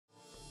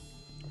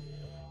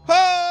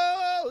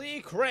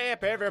Holy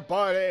crap,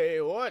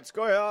 everybody! What's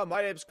going on?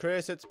 My name's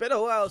Chris. It's been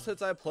a while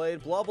since I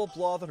played. Blah blah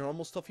blah. The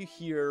normal stuff you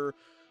hear.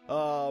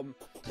 Yeah.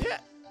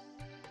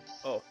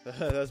 Oh,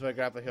 that's my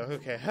grappling hook.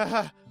 Okay.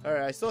 Haha.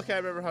 Alright, I still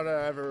can't remember how to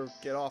ever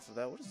get off of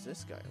that. What is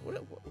this guy?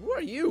 Who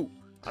are you?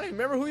 I don't even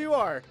remember who you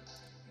are.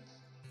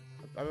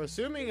 I'm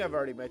assuming I've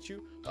already met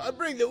you. I'll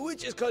bring the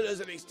witch's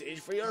colors in exchange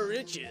for your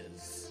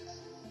riches.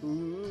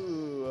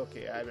 Ooh,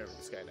 okay, I remember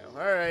this guy now.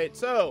 Alright,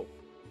 so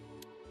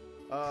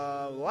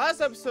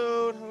last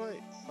episode,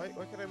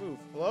 why can't I move?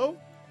 Hello?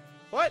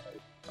 What?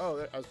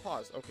 Oh, I was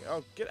paused. Okay,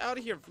 I'll get out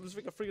of here. There's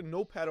like a freaking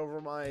notepad over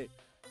my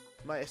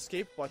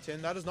escape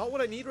button. That is not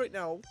what I need right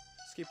now.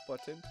 Escape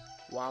button.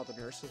 Wow, the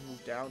nurse has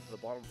moved down to the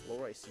bottom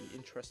floor. I see.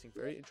 Interesting.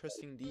 Very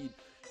interesting indeed.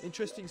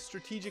 Interesting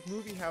strategic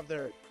move you have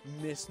there,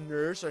 Miss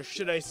Nurse. Or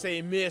should I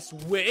say Miss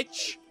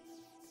Witch?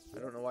 I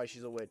don't know why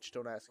she's a witch.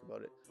 Don't ask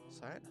about it.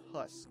 Cyan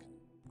Husk.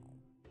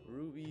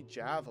 Ruby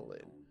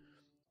Javelin.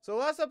 So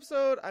last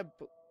episode,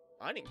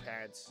 mining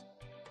pads.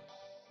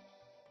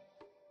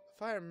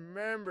 If I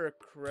remember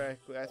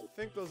correctly, I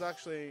think those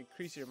actually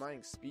increase your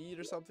mining speed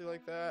or something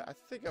like that. I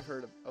think I've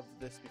heard of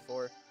this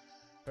before.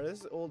 Alright,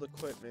 this is old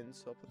equipment,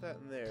 so I'll put that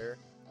in there.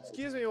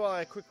 Excuse me while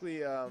I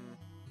quickly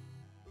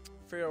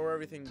figure out where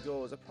everything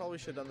goes. I probably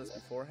should have done this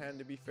beforehand,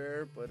 to be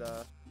fair, but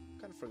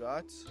kind of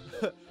forgot.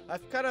 I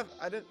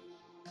didn't.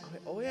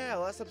 Oh yeah,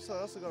 last episode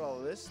I also got all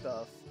of this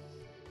stuff.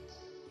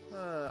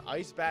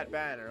 Ice Bat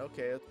Banner.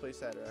 Okay, let's place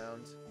that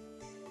around.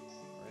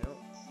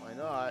 Why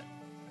not?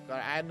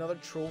 Gotta add another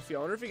trophy. I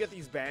wonder if you get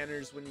these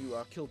banners when you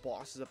kill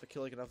bosses. Have to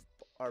kill like enough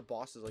our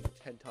bosses like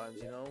 10 times,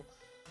 you know?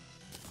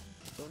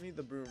 Don't need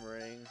the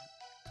boomerang.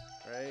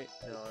 Right?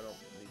 No, I don't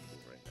need the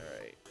boomerang.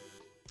 Alright.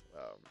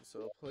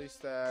 So place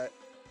that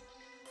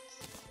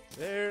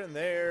there and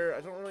there.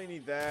 I don't really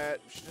need that.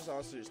 We should just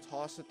also just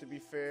toss it, to be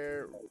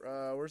fair.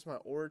 Where's my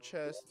ore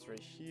chest? It's right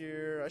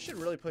here. I should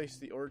really place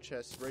the ore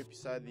chest right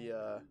beside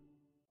the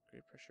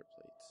great pressure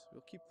plates.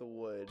 We'll keep the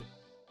wood.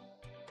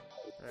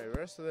 Alright, the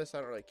rest of this I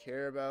don't really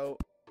care about.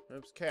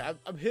 Oops, okay,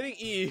 I'm hitting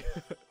E.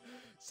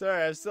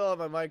 Sorry, I'm still on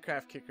my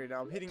Minecraft kick right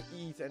now. I'm hitting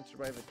E to enter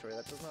my inventory.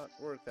 That does not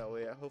work that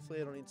way. Hopefully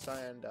I don't need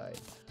cyan dye.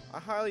 I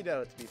highly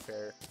doubt it, to be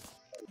fair.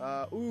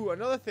 Ooh,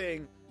 another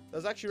thing that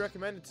was actually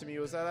recommended to me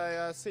was that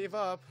I save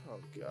up. Oh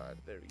god,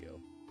 there we go.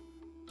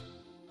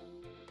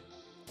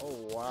 Oh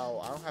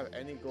wow, I don't have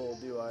any gold,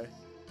 do I?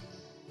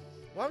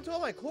 What happened to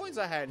all my coins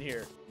I had in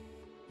here?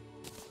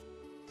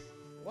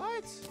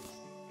 What?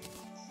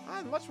 I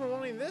had much more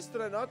money than this,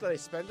 did I not? Did I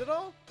spend it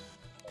all?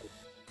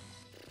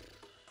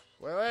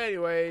 Well,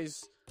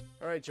 anyways.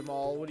 Alright,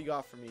 Jamal, what do you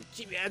got for me?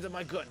 Keep your hands on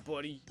my gun,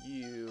 buddy.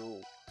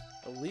 You.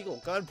 Illegal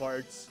gun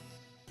parts.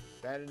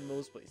 Banned in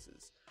most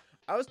places.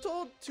 I was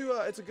told to,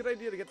 it's a good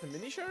idea to get the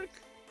mini shark.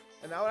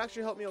 And that would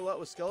actually help me a lot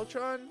with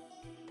Skeletron.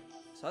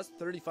 So that's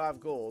 35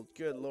 gold.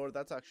 Good lord,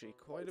 that's actually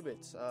quite a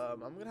bit. I'm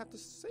gonna have to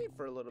save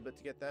for a little bit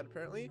to get that,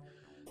 apparently.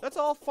 That's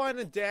all fine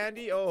and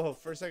dandy. Oh,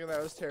 for a second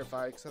that was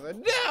terrified. Because I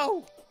thought,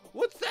 no!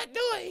 What's that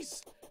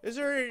noise? Is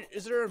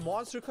there a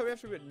monster coming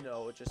after me?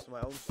 No, it's just my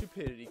own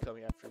stupidity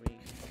coming after me.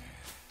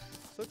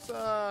 So it's,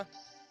 I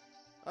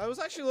was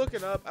actually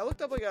looking up. I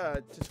looked up like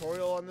a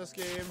tutorial on this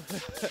game.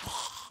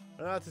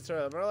 Not a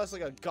tutorial, more or less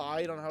like a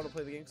guide on how to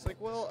play the game. It's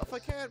like, well, if I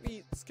can't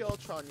beat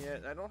Skeletron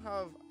yet, and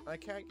I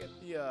can't get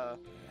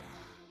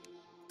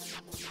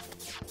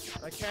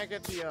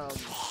the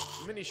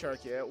mini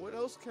shark yet, what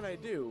else can I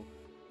do?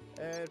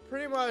 And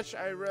pretty much,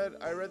 I read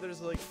there's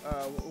like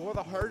one of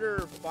the harder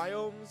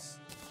biomes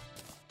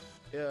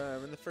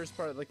in the first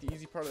part, like the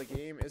easy part of the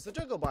game, is the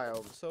jungle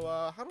biome. So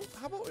how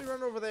about we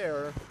run over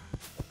there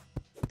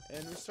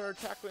and we start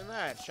tackling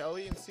that, shall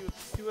we? And see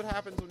what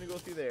happens when we go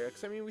through there.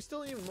 Because I mean, we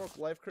still need more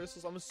life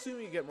crystals. I'm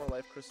assuming you get more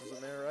life crystals in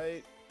there,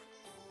 right?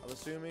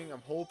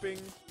 I'm hoping.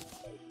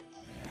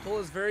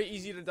 It's very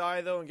easy to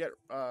die though and get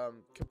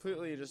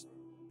completely just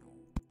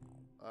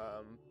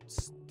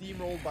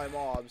steamrolled by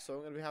mobs, so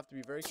I'm gonna have to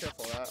be very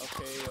careful of that.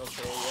 Okay,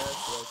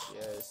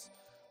 yes.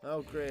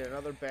 Oh great,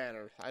 another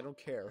banner. I don't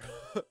care.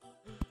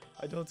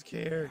 I don't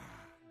care.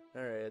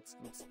 Alright,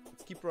 let's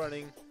keep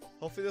running.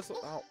 Hopefully this will.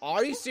 Oh,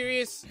 are you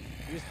serious?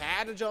 You just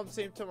had to jump the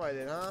same time I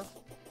did, huh?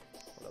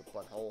 What a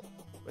butthole.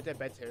 What that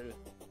better.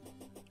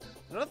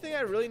 Another thing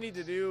I really need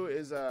to do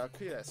is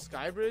create a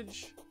sky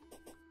bridge.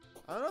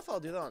 I don't know if I'll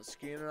do that on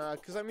screen or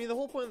not, because I mean the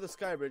whole point of the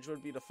sky bridge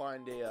would be to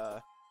find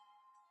a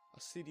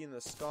city in the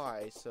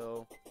sky,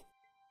 so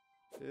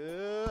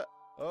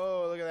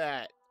oh, look at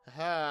that.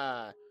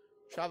 Haha.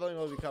 Traveling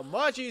will become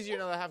much easier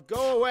now that I have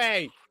go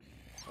away.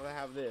 Now that I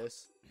have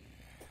this.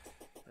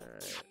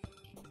 Alright.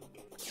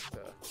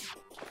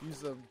 Use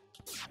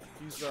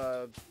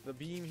the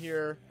beam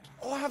here.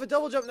 Oh, I have a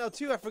double jump now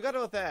too. I forgot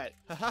about that.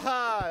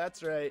 Haha,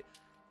 that's right.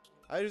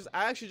 I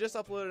actually just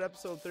uploaded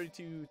episode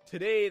 32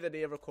 today, the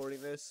day of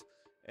recording this.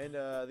 And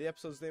the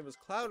episode's name was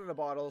Cloud in a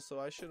Bottle,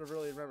 so I should have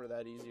really remembered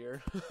that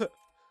easier.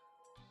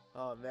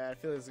 Oh man, I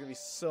feel like it's gonna be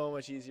so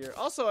much easier.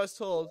 Also, I was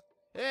told,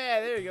 yeah,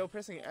 there you go,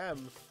 pressing M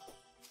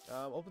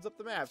opens up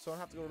the map, so I don't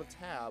have to go to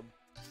tab.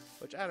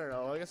 Which, I don't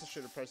know. I guess I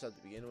should have pressed that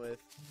to begin with.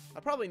 I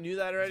probably knew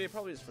that already. I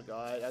probably just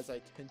forgot, as I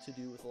tend to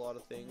do with a lot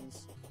of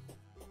things.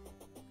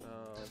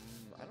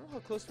 I don't know how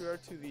close we are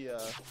to the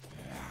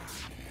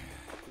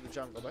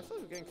jungle, but I feel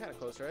like we're getting kind of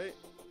close, right?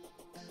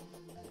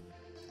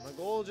 My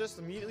goal just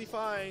immediately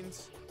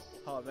finds...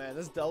 Oh, man.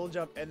 This double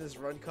jump and this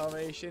run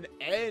combination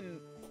and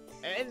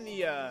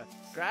the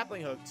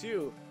grappling hook,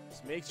 too.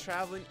 This makes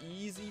traveling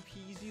easy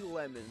peasy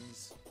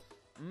lemons.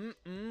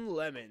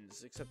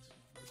 Lemons. Except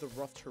the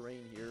rough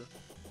terrain here.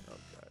 Oh,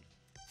 God.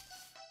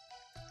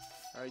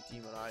 Alright,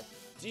 Demon Eye.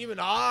 Demon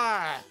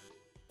Eye!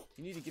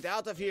 You need to get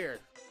out of here.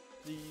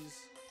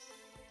 Please.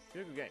 I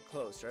feel like we're getting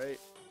close, right?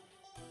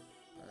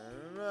 I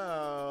don't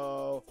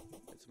know.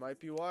 It might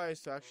be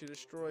wise to actually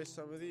destroy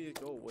some of these.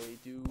 Go away,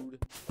 dude.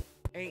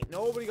 Ain't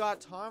nobody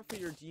got time for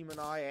your Demon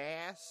Eye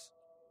ass.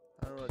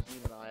 I don't know what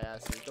Demon Eye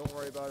ass is. Don't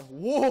worry about it.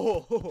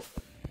 Whoa!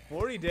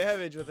 40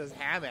 damage with his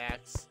ham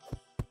axe.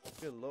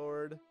 Good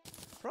lord.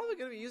 Probably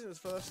gonna be using this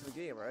for the rest of the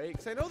game, right?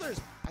 Because I know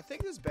I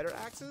think there's better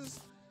axes,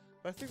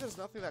 but I think there's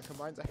nothing that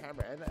combines a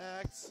hammer and an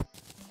axe.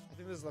 I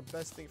think this is the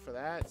best thing for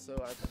that, so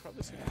I'm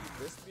probably just gonna use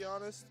this, to be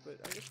honest, but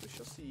I guess we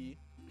shall see.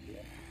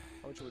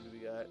 How much wood do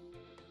we got?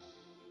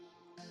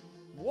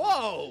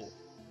 Whoa!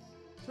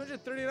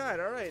 239,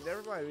 alright,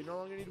 never mind, we no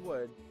longer need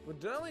wood. But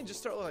didn't I only just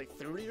start with like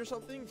 30 or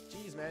something?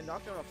 Jeez, man,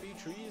 knock down a few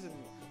trees and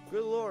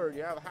good lord,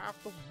 you have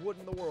half the wood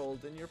in the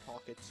world in your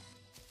pocket.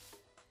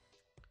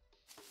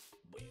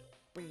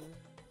 Alright,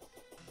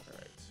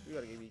 we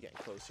gotta be getting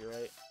close here,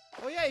 right?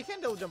 Oh yeah, you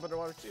can double jump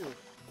underwater too.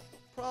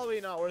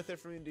 Probably not worth it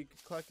for me to be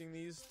collecting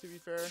these, to be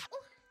fair.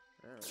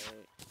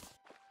 Alright.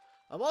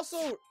 I'm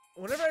also,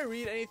 whenever I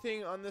read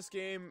anything on this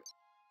game,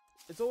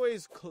 it's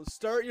always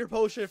start your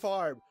potion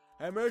farm.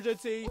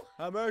 Emergency,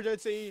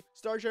 emergency,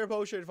 start your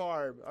potion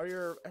farm. Or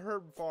your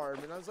herb farm.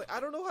 And I was like, I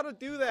don't know how to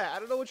do that. I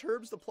don't know which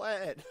herbs to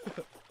plant.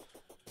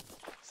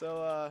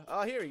 So,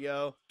 oh, here we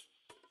go.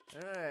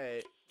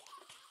 Alright.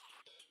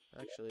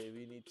 Actually,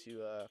 we need to,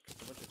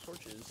 get a bunch of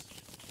torches.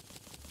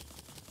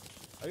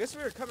 I guess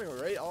we were coming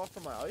right off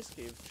from my ice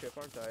cave trip,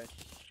 aren't I?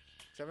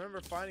 Because I remember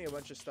finding a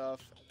bunch of stuff,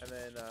 and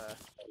then,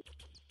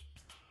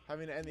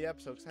 having to end the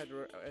episode because I had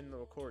to end the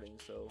recording,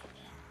 so...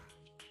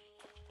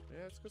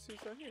 Yeah, let's go see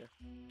what's down here.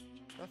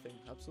 Nothing.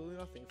 Absolutely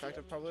nothing. In fact,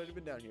 I've probably already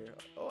been down here.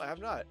 Oh, I have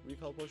not.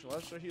 Recall potion.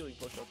 Lesser healing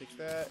potion. I'll take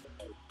that.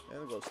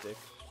 And the glow stick.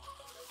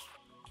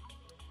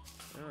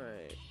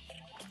 Alright.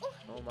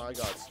 Oh my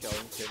god,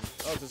 skeleton.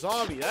 Oh, it's a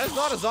zombie. That is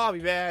not a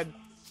zombie, man.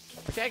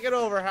 I can't get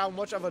over how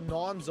much of a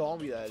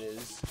non-zombie that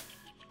is.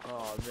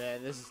 Oh,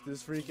 man. This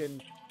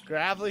freaking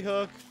grappling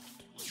hook.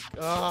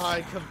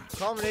 In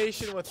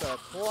combination with the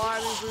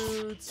climbing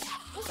boots. Do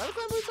I have the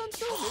climbing boots on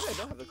still? Maybe I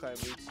don't have the climbing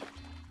boots.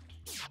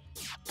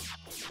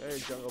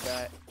 There's Jungle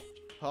Bat.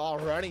 Oh,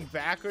 running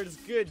backwards.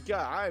 Good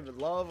God. I'm in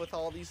love with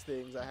all these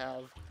things I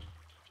have.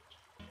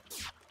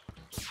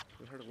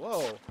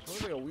 Whoa. That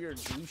looks like a weird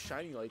blue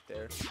shiny light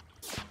there.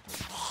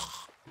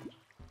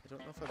 I don't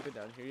know if I've been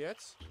down here yet.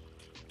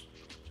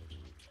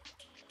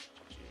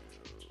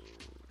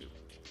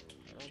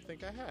 I don't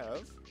think I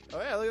have. Oh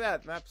yeah, look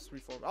at that. Map's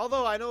reformed.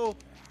 Although I know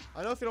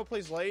if you don't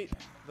place light,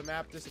 the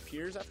map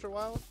disappears after a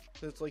while.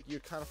 So it's like you're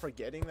kind of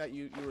forgetting that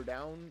you were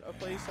down a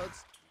place. So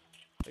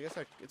I guess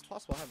it's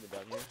possible I haven't been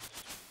down here.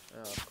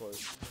 Oh, of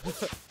course.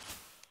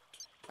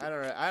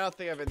 I don't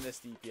think I've been this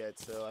deep yet,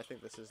 so I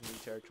think this is new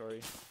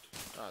territory.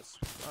 Oh,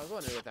 I was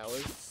wondering what that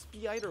was.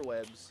 Spider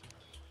webs.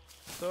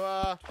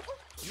 So,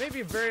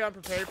 maybe very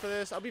unprepared for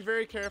this. I'll be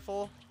very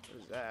careful.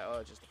 What is that? Oh,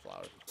 it's just a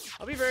flower.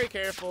 I'll be very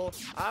careful.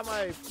 I have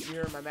my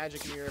mirror, my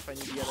magic mirror, if I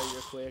need to get out of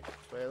here quick.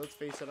 But let's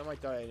face it, I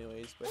might die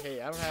anyways. But hey,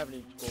 I don't have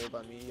any gold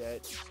on me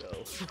yet, so...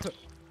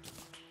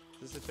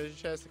 Is this a treasure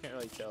chest? I can't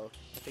really tell.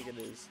 I think it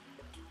is.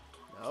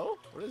 No?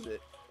 What is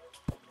it?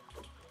 I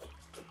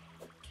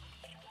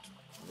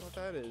don't know what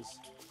that is.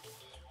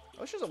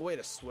 I wish there's a way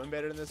to swim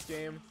better in this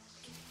game.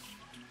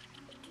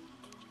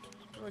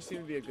 It always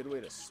seemed to be a good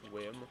way to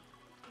swim.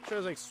 I'm sure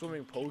there's like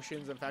swimming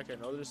potions. In fact, I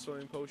know there's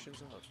swimming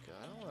potions. Oh god,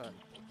 I don't wanna...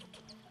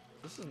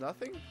 This is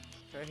nothing?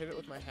 Can I hit it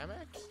with my ham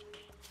axe?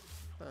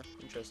 Huh,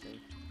 interesting.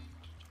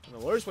 In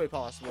the worst way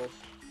possible.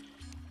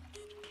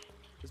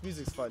 This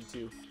music's fun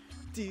too.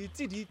 Do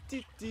do do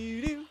do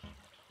do do.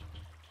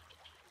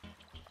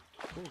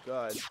 Oh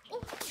god.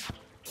 Oh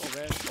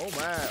man. Oh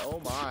my. Oh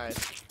my.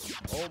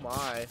 Oh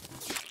my.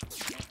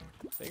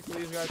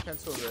 Thankfully these guys can't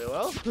swim very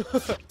well.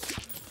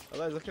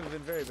 Otherwise it could have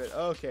been very bad.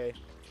 Okay.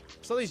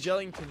 I saw these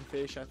Jellington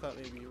fish. I thought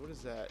maybe, what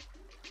is that?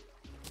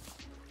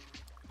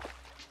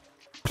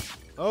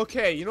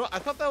 Okay, you know what? I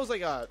thought that was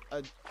like a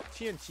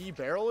TNT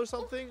barrel or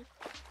something.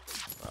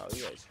 Wow,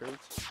 you guys hurt.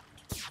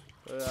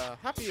 But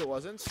happy it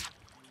wasn't.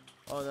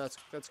 Oh, that's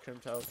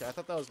Crimto. Okay, I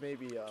thought that was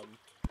maybe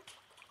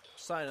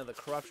sign of the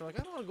corruption. Like,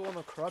 I don't want to go on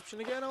the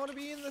corruption again. I want to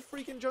be in the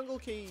freaking jungle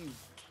cave.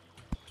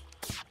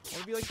 I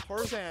want to be like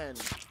Tarzan.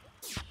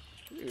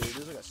 Dude,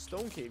 there's like a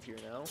stone cave here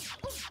now.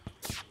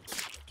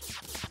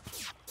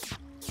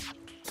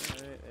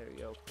 Alright, there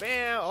we go.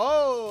 Bam!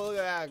 Oh, look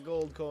at that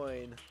gold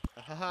coin.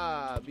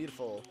 Haha,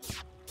 beautiful.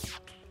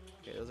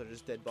 Okay, those are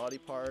just dead body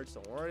parts.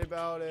 Don't worry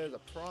about it. There's a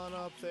piranha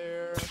up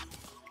there.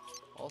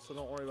 Also,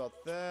 don't worry about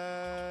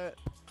that.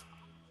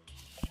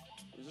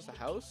 Is this a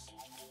house?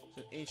 It's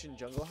an ancient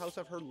jungle house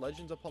I've heard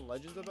legends upon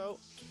legends about.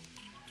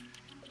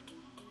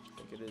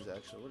 I think it is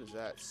actually. What is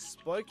that?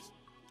 Spiked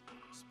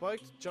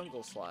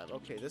jungle slime.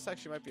 Okay, this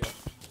actually might be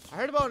I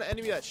heard about an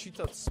enemy that shoots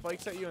out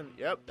spikes at you, and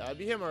yep, that'd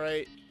be him,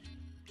 alright.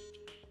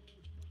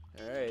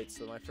 Alright,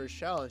 so my first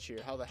challenge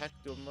here. How the heck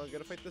am I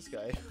gonna fight this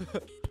guy?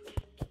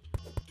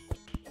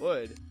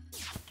 Wood.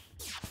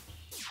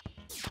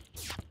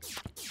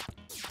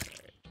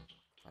 Alright.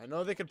 I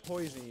know they could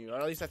poison you, or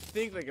at least I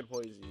think they could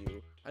poison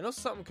you. I know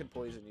something could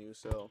poison you,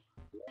 so.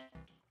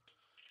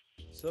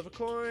 Silver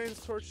coins,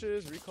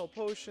 torches, recall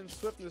potion,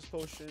 swiftness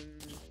potion.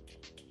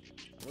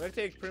 I'm gonna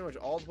take pretty much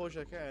all the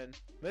potions I can.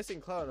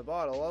 Missing cloud in a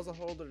bottle allows the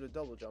holder to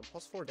double jump,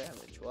 plus 4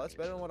 damage. Well, that's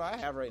better than what I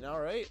have right now,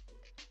 right?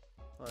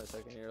 Hold on a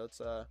second here.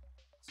 Let's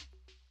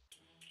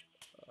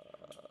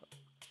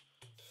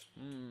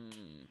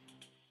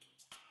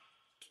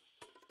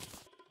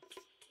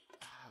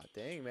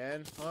dang,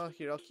 man. Well,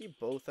 here, I'll keep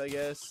both, I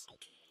guess.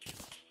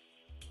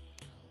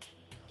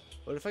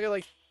 What if I get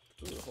like,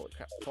 ooh, holy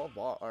crap, 12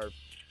 bombs, or,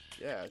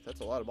 yeah, that's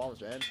a lot of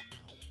bombs, man.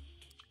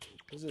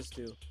 What does this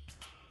do?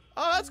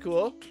 Oh, that's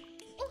cool.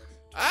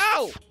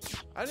 Ow!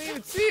 I didn't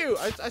even see you.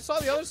 I saw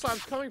the other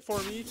slimes coming for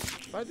me,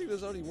 but I think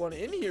there's only one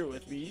in here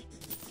with me.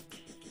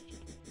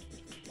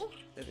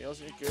 Anything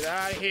else? Get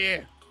out of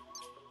here.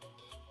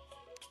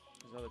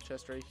 There's another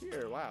chest right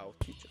here. Wow.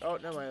 Oh,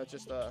 never mind. That's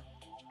just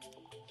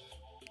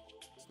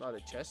it's not a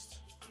chest.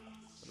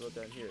 What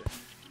about down here?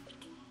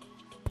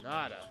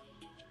 Nada.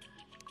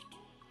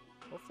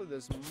 Hopefully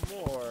there's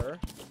more.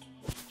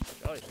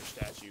 Jellyfish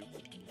statue.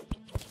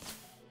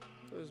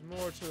 There's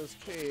more to this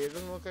cave. It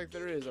doesn't look like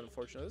there is,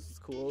 unfortunately. This is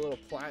cool. A little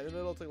plant in the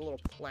middle. It's like a little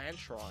plant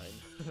shrine.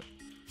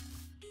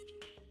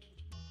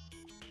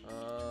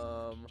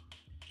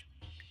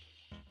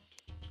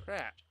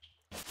 Crap.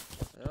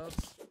 Well,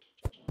 let's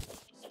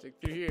stick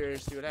through here,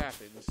 see what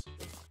happens.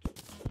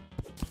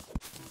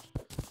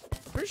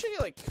 I'm pretty sure you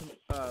like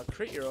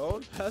create your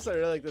own. That's why I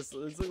really like this.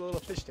 It's like a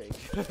little fish tank.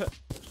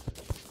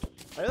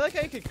 I like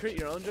how you could create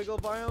your own jungle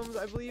biomes,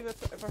 I believe,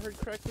 if I heard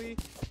correctly,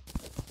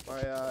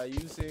 by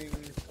using.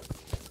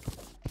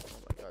 Oh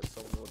my god,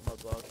 so many wood mud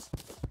blocks.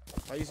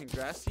 By using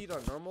grass seed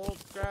on normal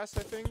grass,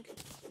 I think.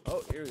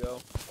 Oh, here we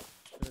go.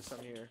 There's some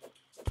here.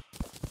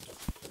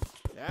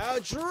 Now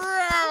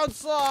drown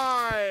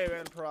slime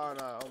and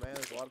piranha. Oh man,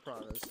 there's a lot of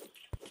piranhas.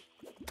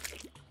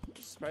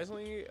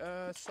 Surprisingly,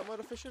 somewhat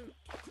efficient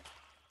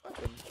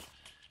weapon.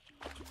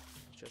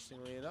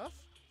 Interestingly enough.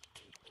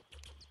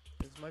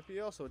 This might be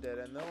also a dead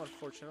end though,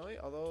 unfortunately.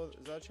 Although,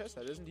 is that a chest?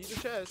 That is indeed a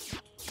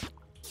chest.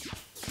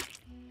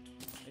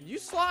 And you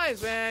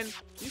slimes, man!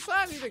 You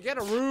slimes need to get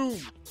a room!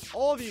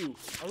 All of you!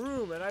 A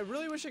room! And I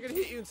really wish I could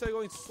hit you instead of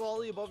going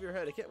slightly above your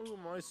head. I can't move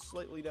my eyes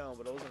slightly down,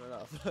 but it wasn't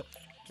enough.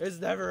 It's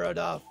never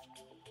enough!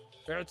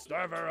 It's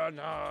never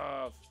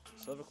enough!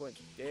 Silver coin.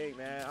 Dang,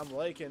 man. I'm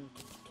liking.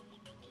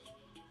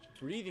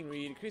 Breathing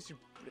read. Increase your...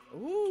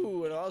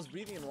 Ooh, and I was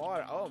breathing in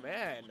water. Oh,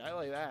 man. I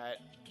like that.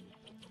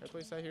 Can I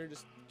place that here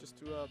just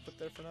to put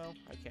there for now?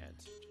 I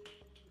can't.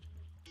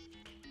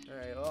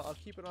 Alright, well, I'll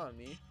keep it on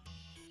me.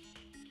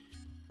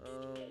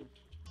 I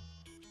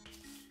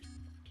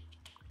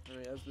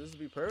mean, this would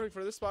be perfect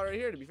for this spot right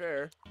here, to be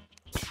fair.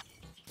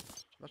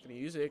 I'm not going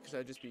to use it because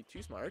I'd just be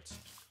too smart.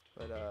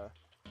 But,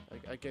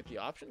 I get the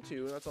option to,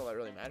 and that's all that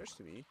really matters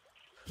to me.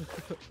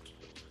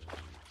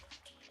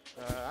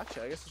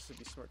 Actually, I guess this would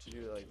be smart to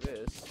do it like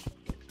this.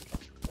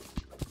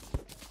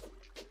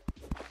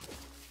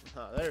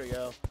 There we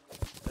go.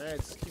 Alright,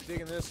 let's keep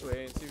digging this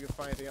way and see if we can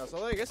find anything else.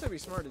 Although, I guess it'd be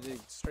smart to dig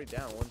straight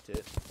down, wouldn't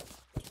it?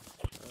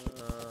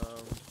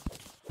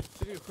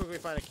 See if we can quickly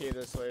find a cave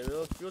this way.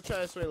 We'll try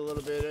this way a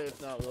little bit. If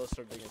not, we'll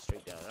start digging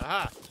straight down.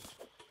 Aha!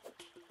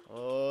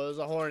 Oh, there's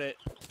a hornet.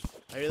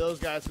 I hear those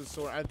guys can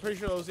swarm. I'm pretty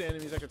sure those are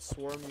enemies that could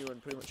swarm you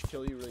and pretty much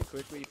kill you really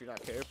quickly if you're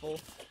not careful.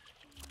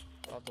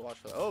 I'll have to watch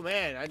for that. Oh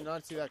man, I did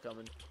not see that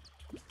coming.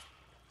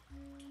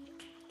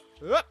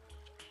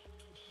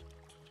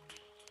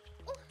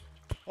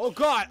 Oh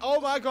god!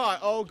 Oh my god!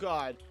 Oh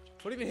god!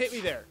 What even hit me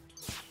there?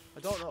 I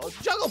don't know. Oh,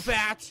 jungle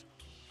bat!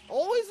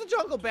 Always the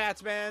jungle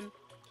bats, man!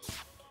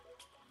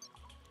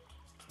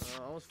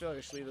 I almost feel like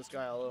I should leave this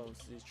guy alone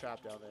since he's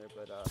trapped down there,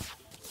 but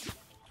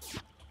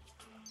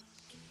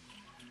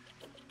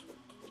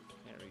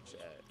can't reach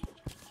that.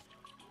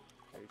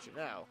 Can't reach it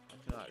now. I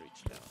cannot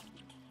reach it now.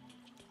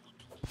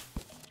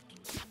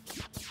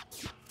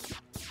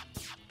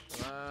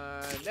 Come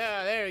on.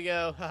 No, there we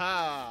go.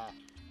 Haha.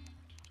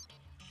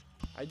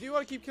 I do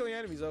want to keep killing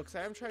enemies though, because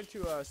I am trying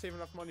to save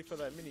enough money for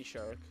that mini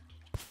shark.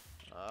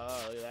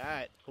 Oh, look at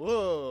that.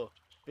 Whoa.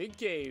 Big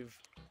cave.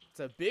 It's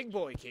a big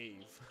boy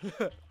cave.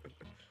 I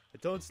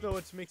don't know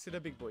what makes it a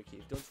big boy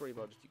cave. Don't worry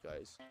about it, you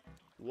guys.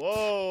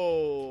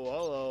 Whoa.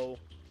 Hello.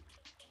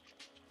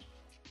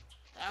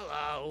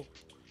 Hello.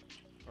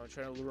 I'm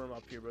trying to lure him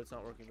up here, but it's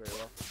not working very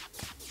well.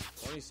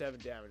 27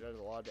 damage. That is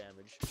a lot of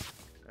damage.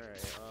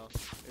 Alright, well,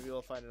 maybe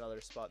we'll find another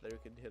spot that we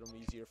can hit him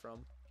easier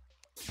from.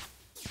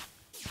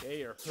 Yeah,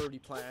 you're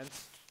herdy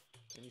plants.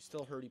 And you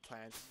still herdy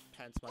pants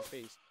my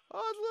face.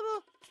 Oh, it's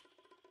little.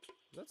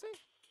 What does that say?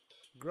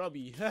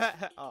 Grubby.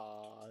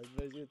 Aw,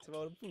 it's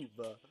about a poop.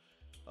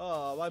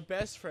 Oh, my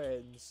best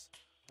friends.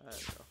 I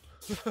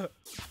don't know.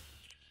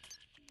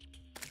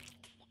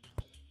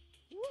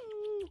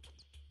 Woo!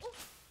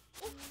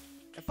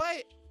 If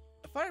I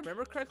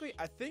remember correctly,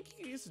 I think you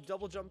can use the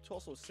double jump to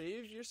also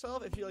save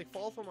yourself. If you like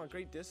fall from a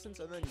great distance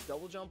and then you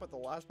double jump at the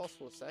last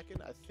possible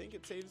second, I think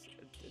it saves.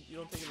 You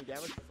don't take any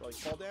damage for like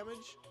fall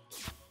damage.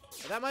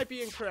 And that might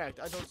be incorrect.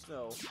 I don't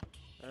know.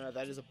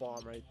 That is a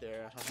bomb right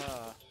there.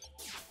 Haha.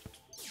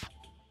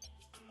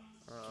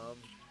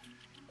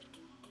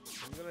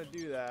 I'm gonna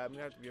do that. I'm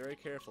gonna have to be very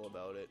careful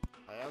about it.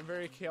 I am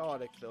very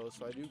chaotic though,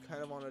 so I do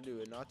kind of want to do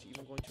it. Not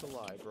even going to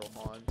lie,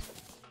 Brohan.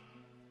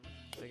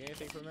 Take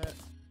anything from that?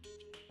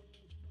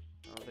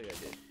 I don't think I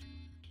did.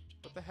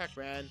 What the heck,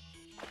 man?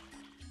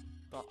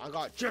 Oh, I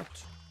got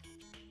gypped!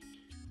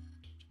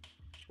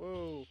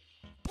 Whoa.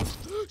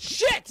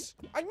 Shit!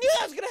 I knew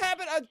that was gonna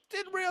happen! I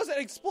didn't realize it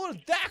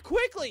exploded that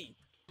quickly!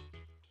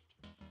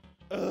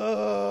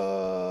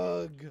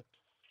 Ugh!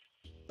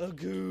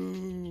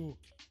 Agoo!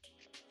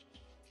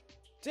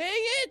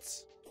 Dang it!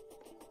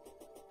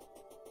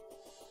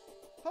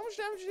 How much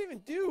damage did it even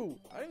do?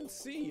 I didn't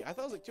see. I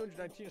thought it was like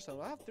 219 or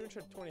something. I have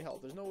 320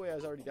 health. There's no way I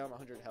was already down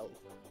 100 health.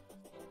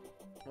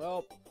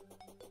 Well,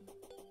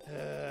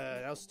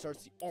 now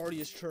starts the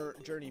arduous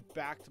journey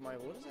back to my.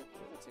 What is that?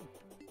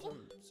 What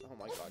does that say? Oh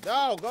my god!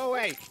 No, go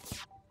away!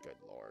 Good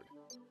lord!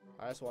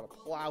 I just want to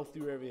plow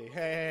through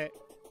everything.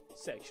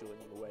 Sexual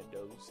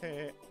innuendos.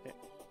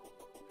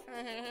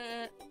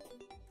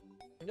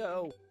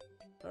 No.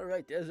 All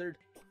right, Desert.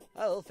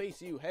 I'll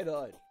face you head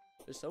on.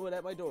 There's someone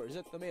at my door. Is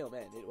it the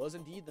mailman? It was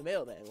indeed the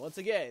mailman. Once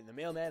again, the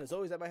mailman is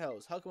always at my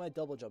house. How come I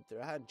double jump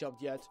there? I hadn't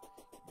jumped yet.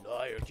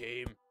 Liar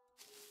game.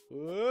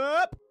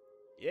 Whoop!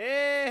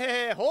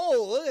 Yeah!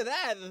 Oh, look at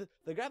that!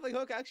 The grappling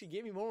hook actually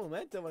gave me more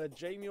momentum when it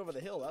dragged me over the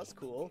hill. That's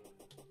cool.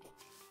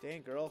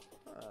 Dang, girl.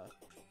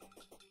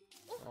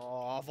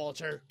 Oh,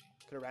 vulture.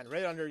 Could have ran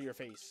right under your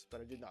face,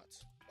 but I did not.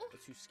 I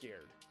was too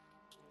scared.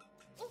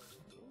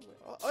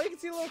 Oh, you can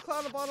see a little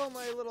cloud of bottle on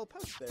my little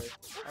pouch there.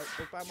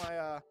 Look by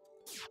my,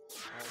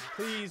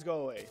 please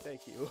go away.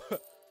 Thank you.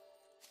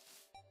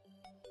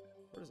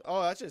 What is,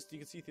 oh, that's just, you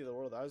can see through the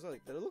world. I was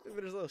like, it looked like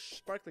there's little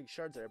sparkling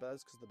shards there, but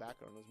that's because the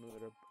background was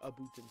moving a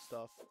boot and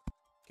stuff.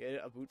 Get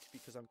it? A boot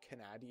because I'm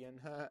Canadian.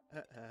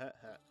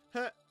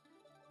 That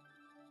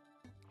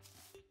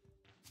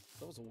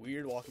was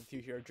weird walking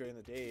through here during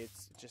the day. It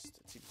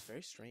seems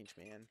very strange,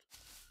 man.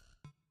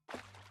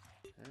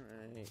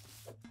 Alright.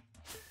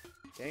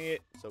 Dang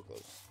it, so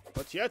close.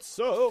 But yet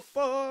so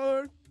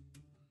far!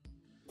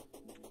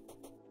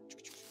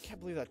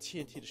 Can't believe that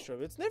TNT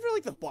destroyed. It's never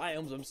like the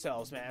biomes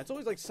themselves, man. It's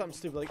always like something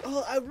stupid, like,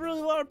 oh, I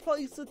really want to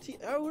place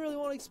I really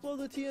want to explode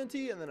the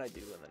TNT, and then I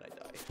do, and then I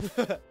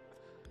die.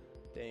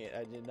 Dang it,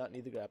 I did not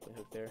need the grappling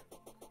hook there.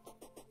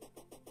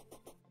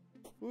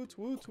 Woot,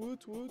 woot,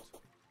 woot, woot.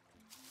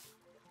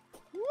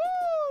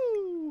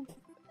 Woo!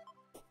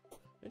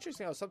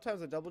 Interesting how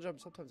sometimes I double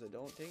jump, sometimes I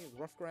don't. Dang it,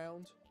 rough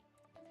ground.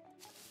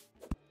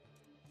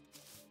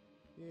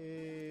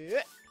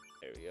 Yeah,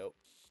 there we go.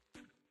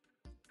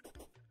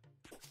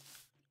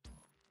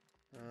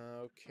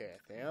 Okay, I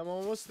think I'm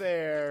almost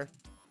there.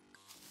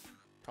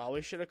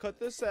 Probably should have cut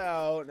this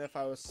out, and if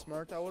I was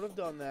smart, I would have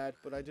done that,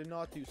 but I did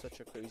not do such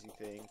a crazy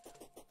thing.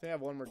 I think I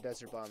have one more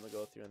desert bomb to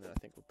go through, and then I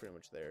think we're pretty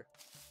much there.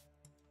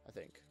 I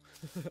think.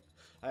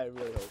 I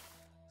really hope.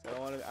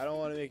 So I don't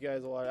want to make you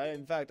guys watch.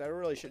 In fact, I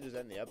really should just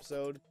end the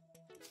episode.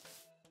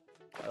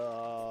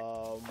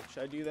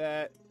 Should I do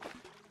that?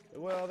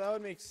 Well, that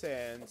would make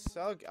sense.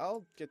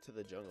 I'll get to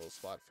the jungle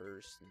spot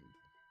first. And,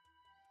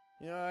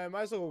 you know, I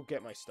might as well go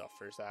get my stuff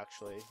first,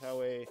 actually. That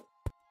way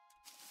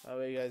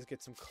you guys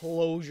get some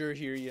closure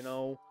here, you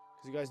know.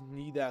 Because you guys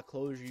need that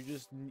closure.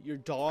 You're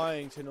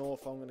dying to know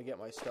if I'm going to get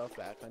my stuff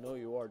back. I know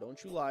you are.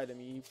 Don't you lie to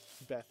me,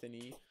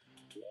 Bethany.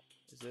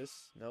 Is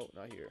this? No,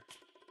 not here.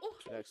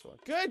 Next one.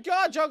 Good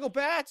God, Jungle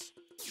Bats!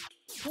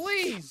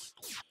 Please!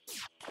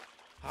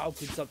 How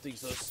can something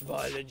so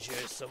small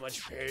endure so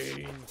much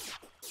pain?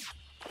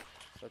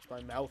 That's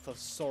my mouth of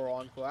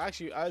Sauron. Well,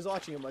 actually, I was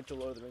watching a bunch of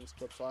Lord of the Rings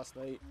clips last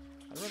night.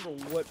 I don't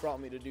remember what brought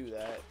me to do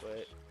that,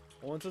 but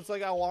once it's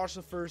like I watched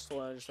the first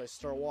one, I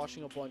start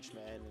watching a bunch,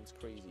 man, and it's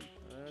crazy.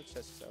 Let's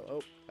test this out.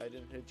 Oh, I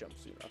didn't hit jump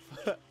soon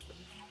enough.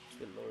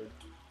 Good lord.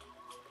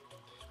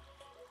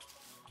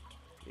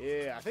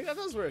 Yeah, I think that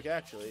does work,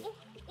 actually.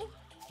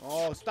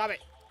 Oh, stop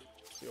it!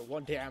 You're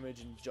 1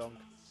 damage and junk.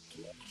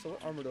 So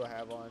what armor do I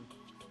have on?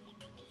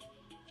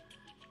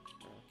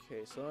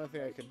 Okay, so the only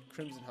thing I could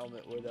Crimson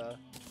Helmet would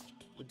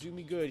do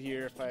me good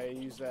here if I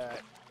use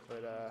that,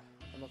 but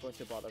I'm not going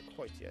to bother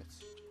quite yet.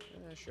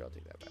 Sure, I'll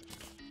take that back.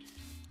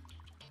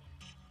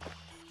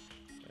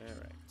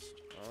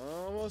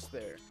 Alright, almost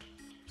there.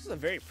 This is a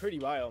very pretty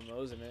biome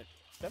though, isn't it?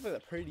 Definitely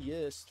the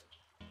prettiest.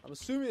 I'm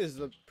assuming this is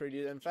the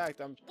prettiest. In fact,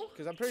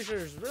 because I'm pretty sure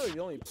it's really the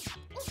only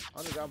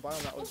underground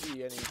biome that would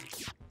be any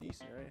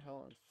decent, right?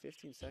 Hold on,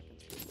 15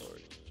 seconds, good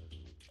lord.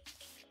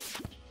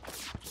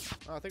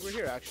 Oh, I think we're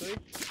here, actually.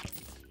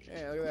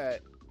 Hey, look at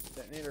that.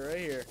 Detonator right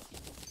here.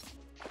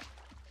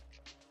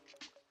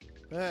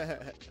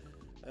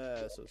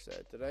 So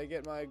sad. Did I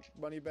get my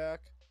money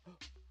back?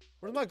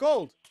 Where's my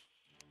gold?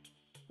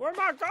 Where's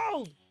my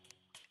gold?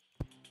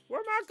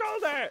 Where's my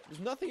gold at? There's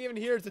nothing even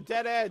here. It's a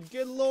dead end.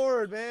 Good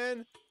lord,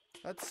 man.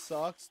 That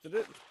sucks.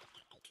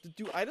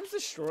 Do items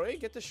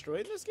get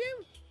destroyed in this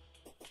game?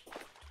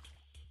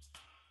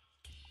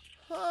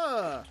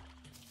 Huh.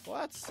 Well,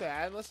 that's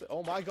sad.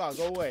 Oh my god,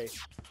 go away.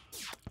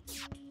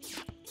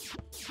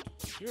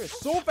 You're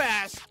so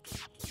fast.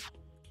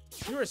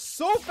 You're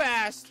so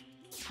fast.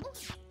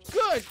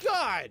 Good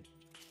god.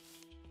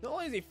 Not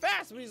only is he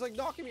fast, but he's like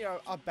knocking me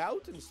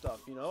about and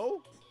stuff, you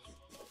know?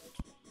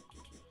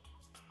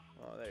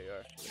 Oh, there you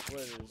are.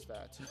 What is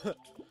that?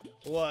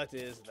 What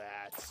is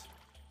that?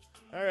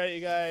 Alright,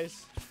 you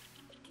guys.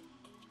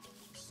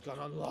 This has gone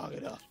on long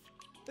enough.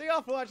 Thank you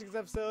all for watching this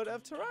episode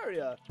of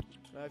Terraria.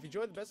 If you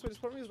enjoyed, the best way to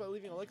support me is by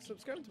leaving a like and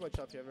subscribing to my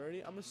channel if you haven't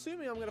already. I'm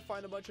assuming I'm going to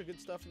find a bunch of good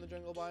stuff in the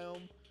jungle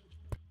biome.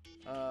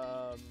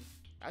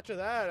 After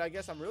that, I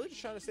guess I'm really just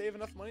trying to save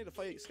enough money to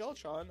fight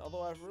Skeletron,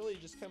 although I've really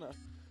just kind of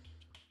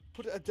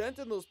put a dent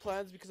in those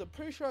plans because I'm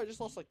pretty sure I just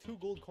lost like 2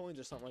 gold coins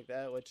or something like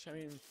that, which, I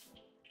mean,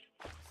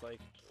 it's like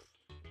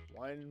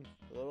a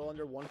little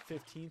under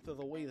 1/15 of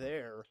the way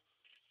there.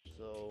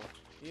 So,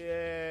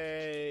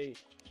 yay!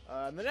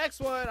 The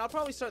next one, I'll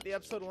probably start the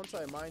episode once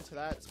I mine to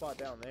that spot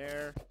down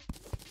there.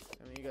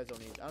 I mean, you guys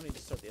I don't need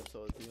to start the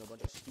episode with doing a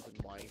bunch of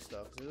stupid mining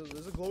stuff.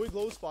 There's a glowy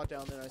glow spot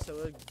down there, and I said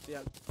we'll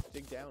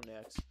dig down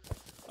next.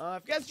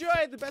 If you guys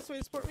enjoyed, the best way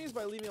to support me is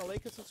by leaving a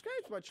like and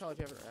subscribe to my channel if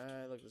you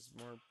haven't. Look, there's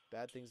more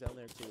bad things down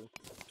there too.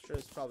 I'm sure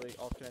it's probably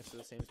all connected to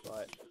the same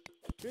spot.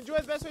 If you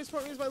enjoyed, the best way to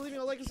support me is by leaving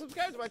a like and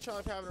subscribe to my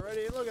channel if you haven't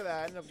already. And look at that,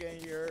 I ended up getting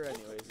here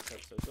anyways this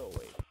episode. Go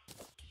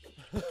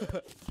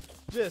away.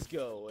 Just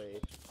go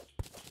away.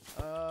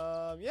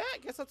 Yeah, I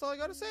guess that's all I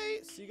gotta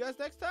say. See you guys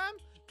next time.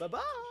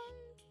 Bye-bye.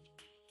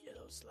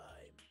 Yellow slime.